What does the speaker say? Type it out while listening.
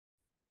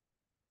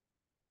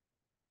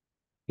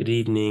Good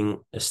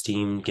evening,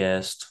 esteemed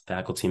guests,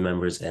 faculty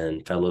members,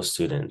 and fellow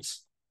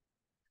students.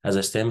 As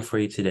I stand before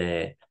you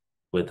today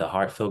with a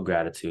heartfelt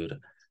gratitude,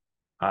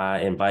 I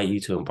invite you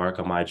to embark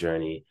on my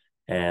journey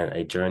and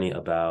a journey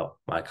about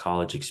my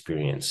college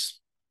experience.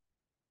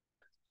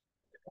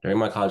 During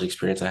my college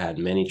experience, I had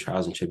many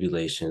trials and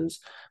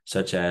tribulations,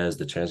 such as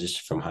the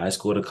transition from high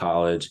school to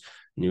college,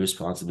 new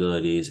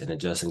responsibilities, and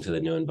adjusting to the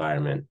new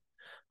environment.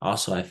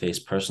 Also, I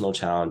faced personal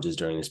challenges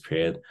during this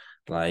period,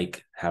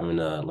 like having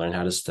to learn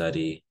how to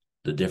study,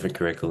 the different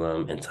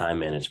curriculum, and time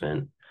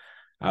management.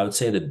 I would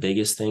say the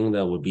biggest thing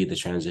though would be the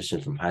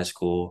transition from high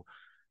school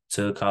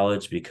to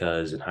college,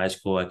 because in high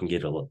school I could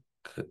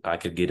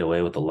get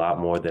away with a lot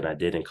more than I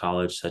did in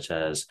college, such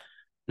as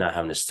not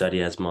having to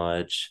study as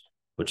much,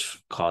 which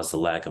caused the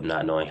lack of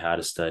not knowing how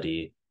to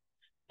study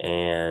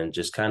and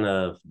just kind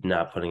of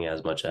not putting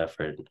as much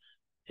effort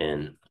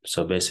in.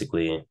 So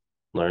basically,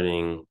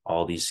 learning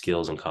all these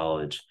skills in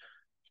college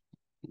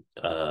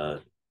uh,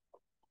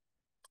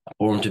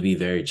 formed to be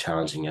very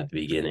challenging at the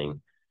beginning.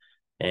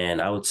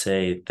 And I would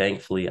say,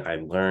 thankfully, I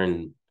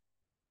learned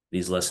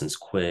these lessons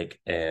quick.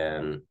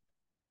 And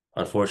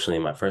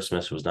unfortunately, my first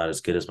semester was not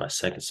as good as my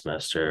second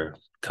semester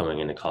coming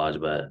into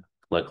college, but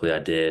luckily I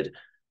did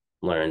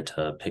learn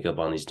to pick up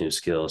on these new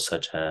skills,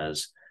 such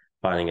as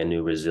finding a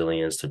new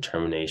resilience,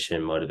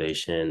 determination,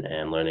 motivation,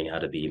 and learning how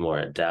to be more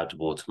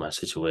adaptable to my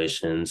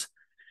situations.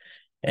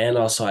 And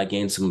also, I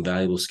gained some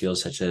valuable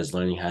skills such as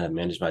learning how to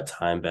manage my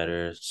time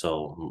better.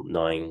 So,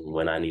 knowing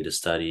when I need to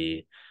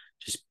study,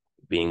 just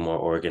being more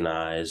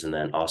organized, and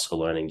then also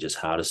learning just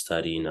how to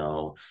study,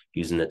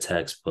 using the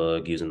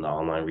textbook, using the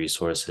online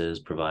resources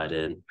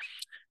provided,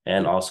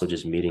 and also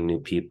just meeting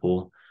new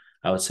people.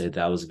 I would say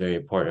that was a very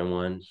important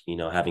one,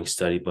 having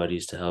study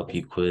buddies to help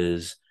you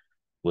quiz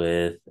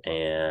with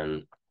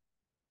and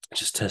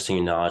just testing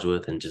your knowledge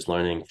with and just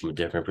learning from a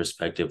different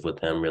perspective with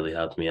them really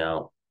helped me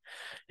out.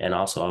 And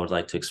also, I would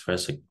like to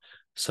express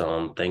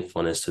some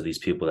thankfulness to these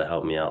people that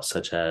helped me out,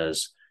 such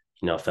as,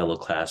 fellow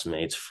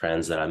classmates,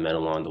 friends that I met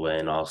along the way,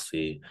 and also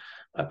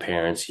my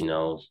parents,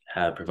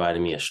 have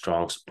provided me a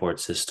strong support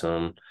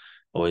system,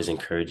 always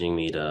encouraging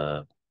me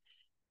to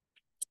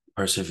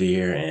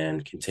persevere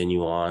and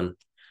continue on.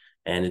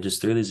 And it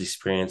just through these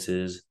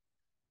experiences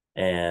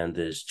and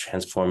this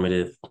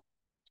transformative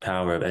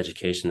power of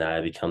education that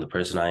I become the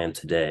person I am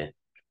today.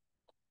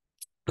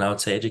 And I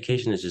would say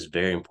education is just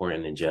very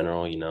important in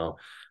general.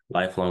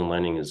 Lifelong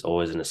learning is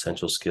always an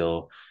essential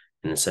skill,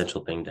 an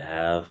essential thing to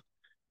have.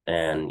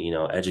 And,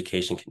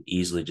 education can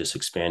easily just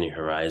expand your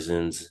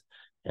horizons.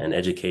 And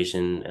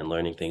education and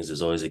learning things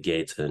is always a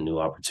gate to new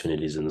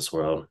opportunities in this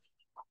world.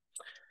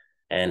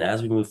 And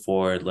as we move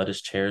forward, let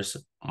us cherish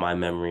my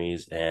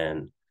memories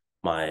and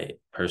my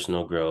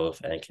personal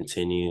growth and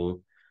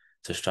continue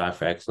to strive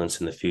for excellence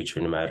in the future,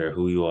 no matter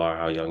who you are,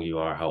 how young you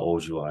are, how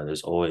old you are.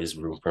 There's always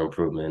room for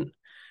improvement.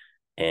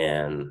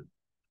 And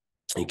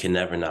you can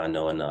never not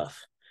know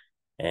enough.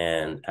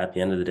 And at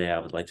the end of the day, I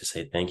would like to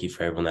say thank you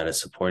for everyone that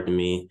has supported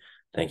me.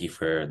 Thank you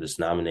for this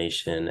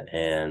nomination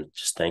and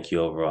just thank you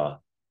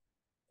overall.